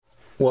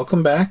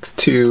Welcome back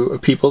to A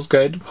People's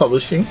Guide to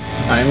Publishing.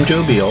 I'm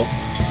Joe Beal,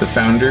 the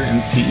founder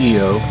and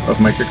CEO of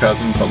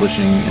Microcosm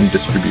Publishing and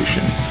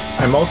Distribution.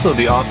 I'm also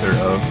the author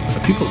of A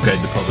People's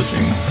Guide to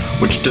Publishing,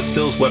 which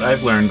distills what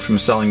I've learned from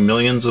selling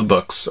millions of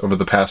books over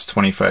the past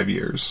 25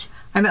 years.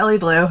 I'm Ellie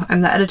Blue.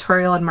 I'm the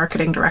editorial and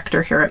marketing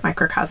director here at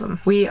Microcosm.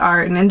 We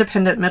are an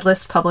independent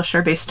mid-list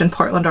publisher based in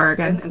Portland,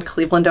 Oregon, and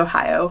Cleveland,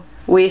 Ohio.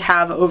 We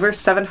have over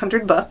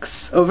 700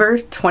 books, over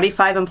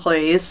 25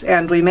 employees,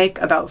 and we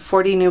make about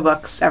 40 new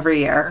books every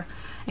year.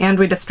 And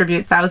we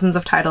distribute thousands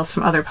of titles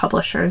from other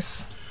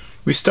publishers.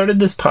 We started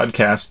this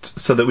podcast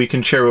so that we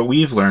can share what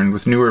we've learned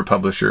with newer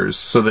publishers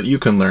so that you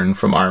can learn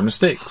from our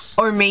mistakes.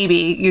 Or maybe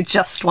you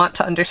just want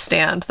to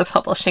understand the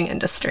publishing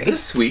industry.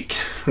 This week,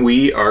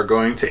 we are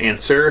going to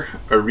answer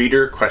a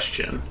reader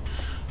question,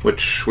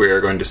 which we are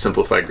going to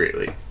simplify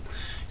greatly.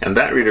 And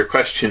that reader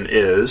question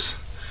is,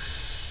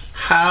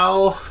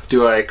 how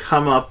do I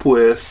come up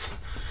with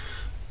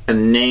a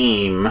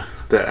name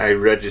that I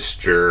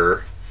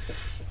register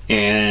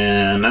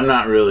and I'm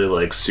not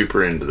really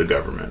super into the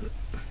government?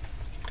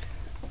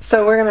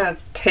 So we're going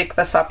to take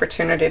this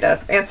opportunity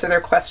to answer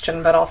their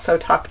question, but also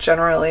talk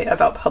generally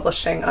about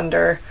publishing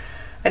under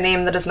a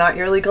name that is not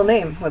your legal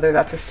name, whether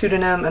that's a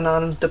pseudonym, a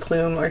nom de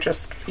plume, or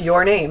just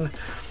your name.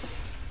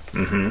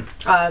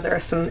 Mm-hmm. There are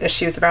some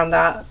issues around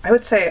that. I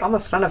would say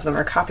almost none of them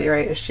are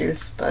copyright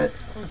issues, but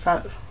is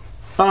that...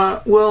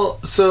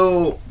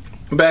 So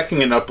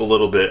backing it up a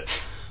little bit,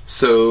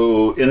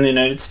 so in the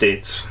United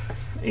States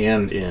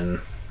and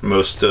in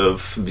most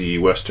of the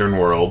Western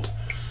world,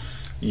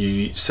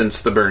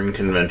 since the Berne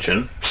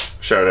Convention,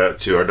 shout out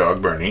to our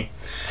dog Bernie,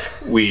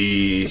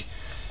 we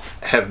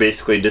have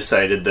basically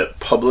decided that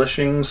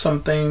publishing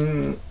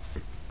something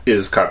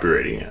is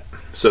copywriting it.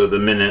 So the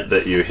minute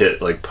that you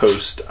hit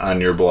post on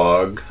your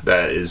blog,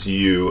 that is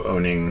you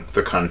owning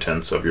the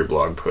contents of your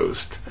blog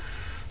post.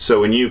 So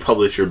when you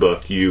publish your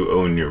book, you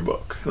own your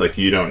book.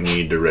 You don't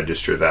need to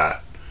register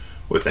that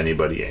with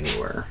anybody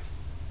anywhere.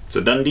 It's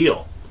a done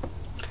deal.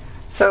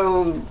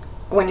 So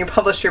when you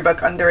publish your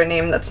book under a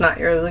name that's not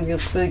your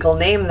legal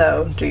name,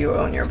 though, do you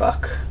own your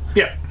book?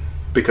 Yeah,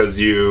 because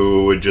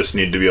you would just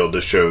need to be able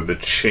to show the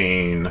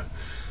chain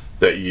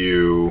that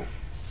you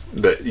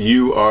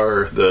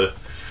are the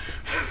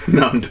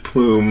nom de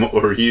plume,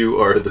 or you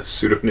are the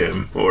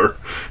pseudonym, or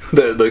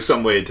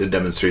some way to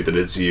demonstrate that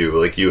it's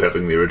you, you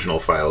having the original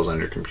files on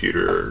your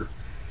computer, or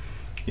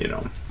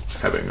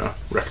having a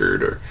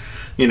record, or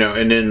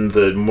and in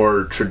the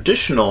more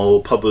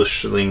traditional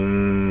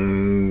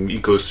publishing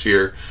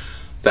ecosphere,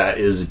 that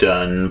is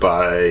done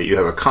by, you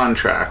have a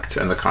contract,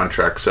 and the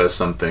contract says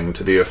something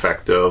to the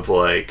effect of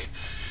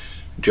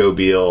Joe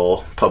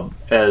Beal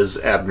as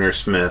Abner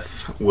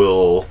Smith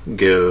will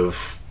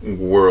give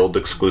world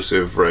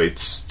exclusive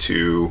rights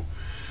to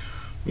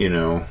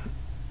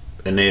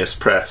Aeneas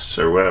Press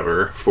or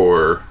whatever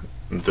for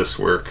this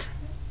work,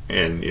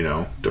 and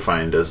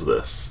defined as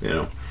this.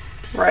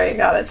 Right,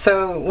 got it.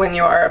 So when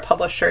you are a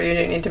publisher, you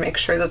do need to make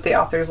sure that the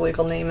author's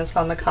legal name is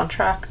on the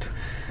contract.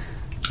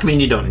 I mean,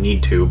 you don't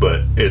need to,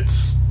 but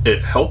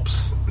it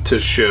helps to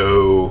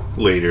show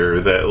later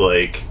that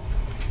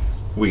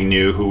we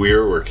knew who we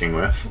were working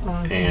with,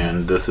 mm-hmm.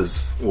 and this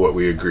is what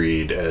we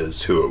agreed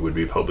as who it would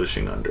be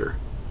publishing under.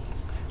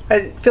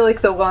 I feel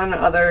like the one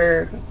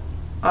other,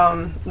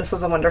 this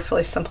is a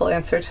wonderfully simple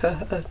answer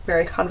to a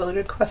very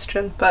convoluted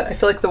question, but I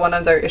feel like the one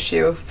other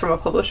issue from a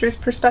publisher's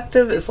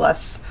perspective is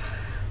less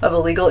of a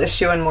legal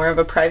issue and more of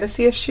a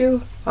privacy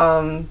issue,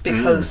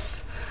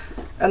 because,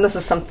 and this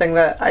is something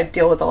that I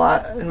deal with a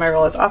lot in my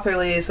role as author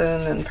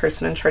liaison and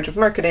person in charge of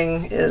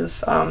marketing,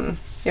 is,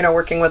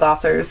 working with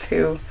authors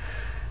who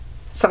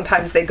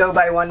sometimes they go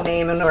by one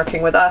name and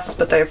working with us,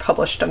 but they're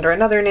published under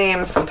another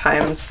name.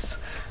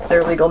 Sometimes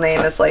their legal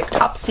name is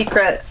top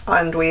secret,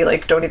 and we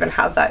don't even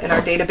have that in our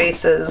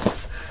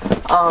databases.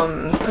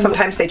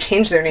 Sometimes they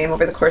change their name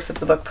over the course of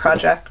the book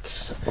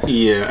project.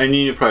 Yeah, and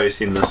you've probably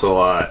seen this a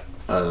lot,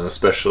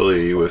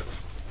 especially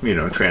with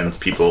trans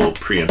people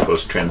pre and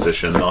post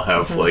transition. They'll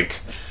have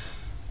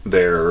mm-hmm.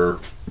 Their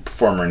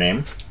former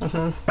name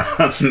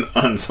mm-hmm.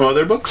 on some of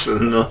their books,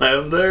 and they'll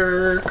have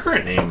their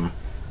current name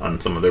on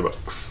some of their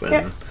books, and.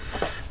 Yeah.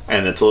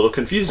 And it's a little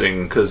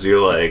confusing because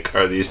you're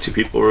are these two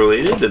people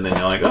related? And then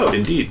you're oh,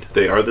 indeed,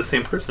 they are the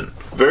same person.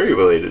 Very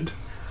related.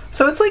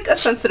 So it's a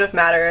sensitive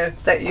matter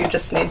that you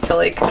just need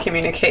to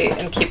communicate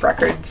and keep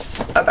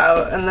records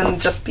about, and then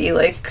just be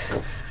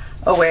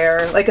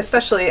aware,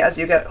 especially as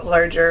you get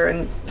larger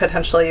and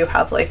potentially you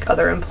have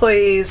other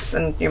employees,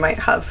 and you might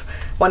have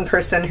one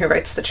person who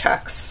writes the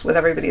checks with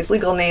everybody's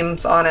legal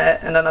names on it,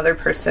 and another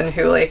person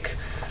who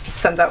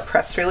sends out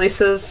press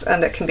releases,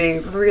 and it can be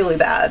really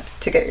bad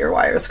to get your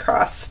wires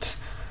crossed.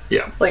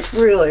 Yeah.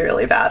 Really,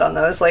 really bad on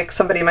those.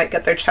 Somebody might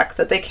get their check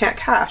that they can't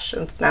cash,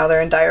 and now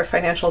they're in dire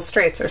financial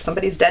straits, or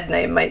somebody's dead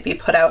name might be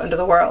put out into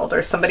the world,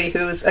 or somebody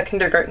who's a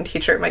kindergarten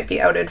teacher might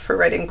be outed for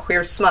writing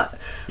queer smut.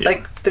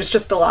 Yeah. There's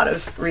just a lot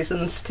of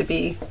reasons to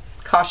be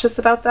cautious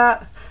about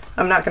that.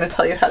 I'm not going to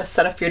tell you how to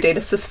set up your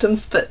data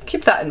systems, but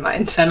keep that in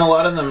mind. And a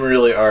lot of them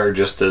really are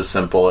just as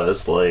simple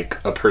as a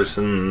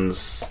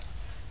person's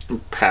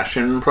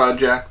passion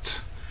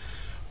project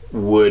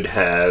would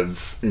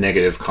have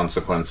negative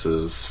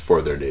consequences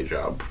for their day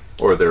job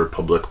or their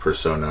public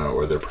persona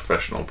or their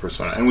professional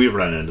persona. And we've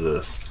run into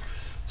this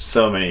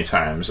so many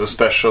times,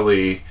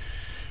 especially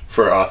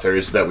for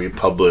authors that we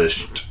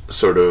published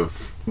sort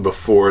of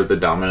before the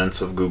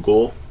dominance of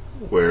Google,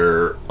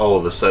 where all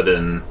of a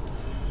sudden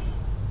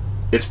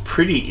it's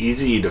pretty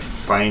easy to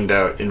find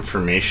out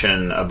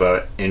information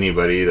about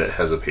anybody that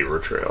has a paper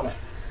trail.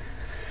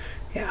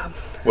 Yeah.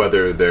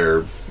 Whether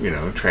they're,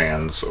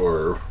 trans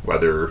or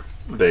whether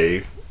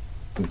they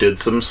did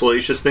some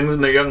salacious things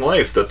in their young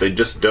life that they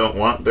just don't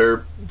want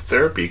their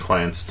therapy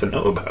clients to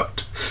know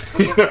about.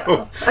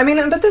 Yeah. I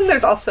mean, but then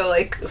there's also,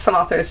 like, some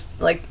authors,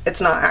 like,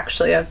 it's not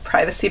actually a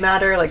privacy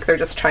matter. Like, they're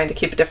just trying to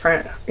keep a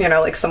different,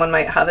 like, someone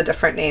might have a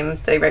different name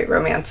they write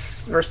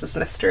romance versus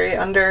mystery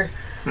under.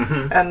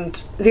 Mm-hmm.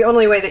 And the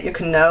only way that you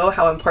can know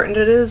how important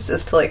it is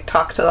to, like,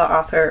 talk to the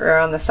author or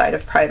on the side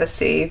of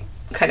privacy,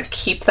 kind of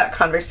keep that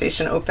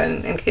conversation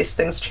open in case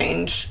things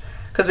change.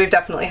 Because we've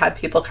definitely had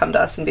people come to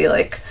us and be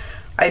like,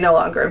 I no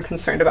longer am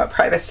concerned about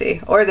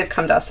privacy. Or they've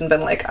come to us and been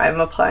like, I'm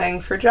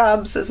applying for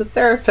jobs as a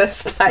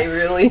therapist. I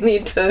really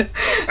need to...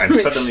 I'm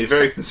suddenly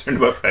very concerned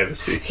about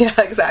privacy. Yeah,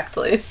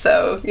 exactly.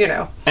 So,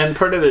 And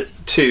part of it,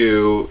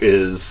 too,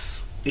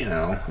 is,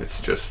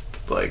 it's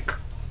just, like,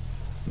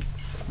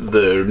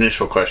 the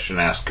initial question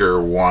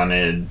asker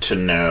wanted to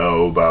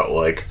know about,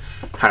 like,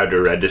 how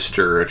to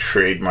register a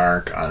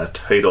trademark on a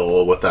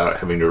title without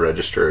having to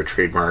register a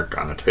trademark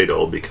on a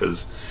title,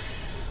 because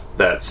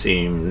that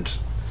seemed,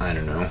 I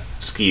don't know,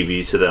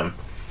 skeevy to them.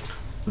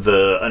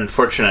 The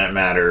unfortunate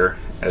matter,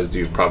 as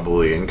you've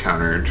probably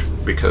encountered,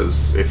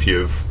 because if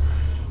you've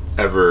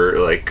ever,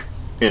 like,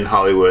 in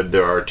Hollywood,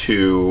 there are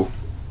two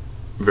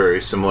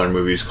very similar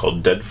movies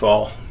called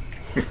Deadfall.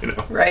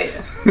 Right.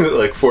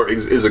 Like,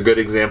 is a good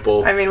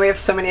example. I mean, we have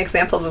so many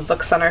examples of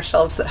books on our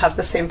shelves that have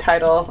the same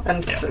title,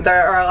 and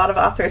there are a lot of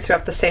authors who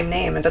have the same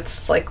name, and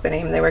it's like the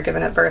name they were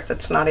given at birth.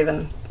 It's not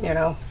even,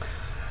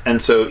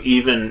 And so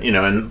even,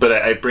 but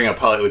I bring up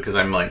Hollywood because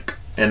I'm like,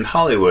 in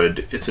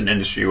Hollywood, it's an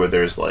industry where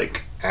there's,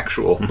 like,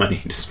 actual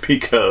money to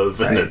speak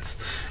of, and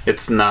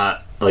it's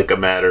not, like, a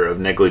matter of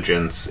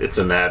negligence. It's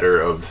a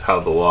matter of how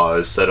the law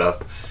is set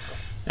up,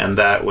 and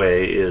that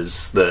way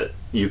is that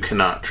you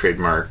cannot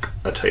trademark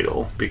a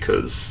title,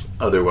 because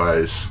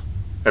otherwise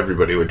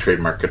everybody would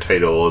trademark a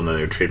title, and then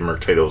they would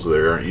trademark titles that they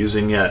aren't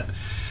using yet.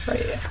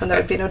 Right, and there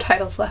would be no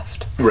titles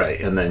left.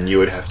 Right, and then you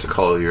would have to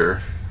call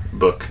your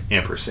book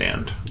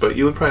Ampersand. But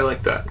you would probably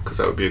like that, because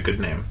that would be a good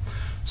name.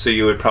 So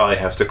you would probably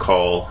have to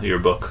call your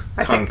book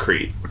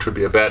Concrete, which would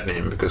be a bad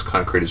name, because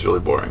Concrete is really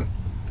boring.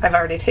 I've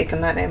already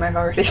taken that name. I've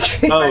already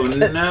trademarked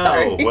it. Oh, no.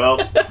 Sorry.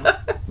 Well,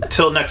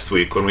 till next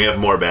week when we have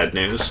more bad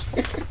news.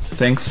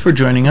 Thanks for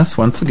joining us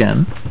once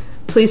again.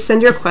 Please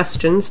send your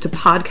questions to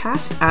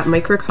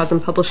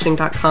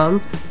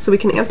podcast@microcosmpublishing.com so we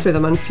can answer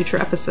them on future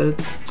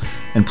episodes.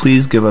 And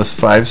please give us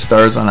 5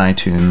 stars on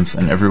iTunes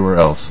and everywhere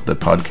else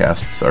that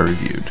podcasts are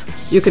reviewed.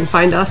 You can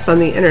find us on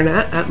the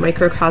internet at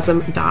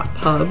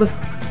microcosm.pub.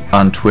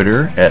 On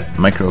Twitter at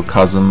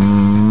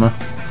microcosm.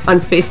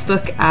 On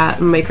Facebook at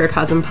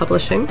Microcosm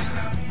Publishing.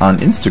 On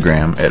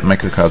Instagram at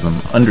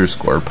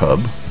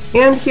microcosm_pub.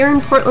 And here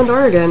in Portland,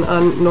 Oregon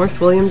on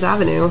North Williams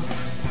Avenue.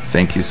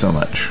 Thank you so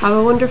much. Have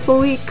a wonderful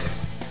week.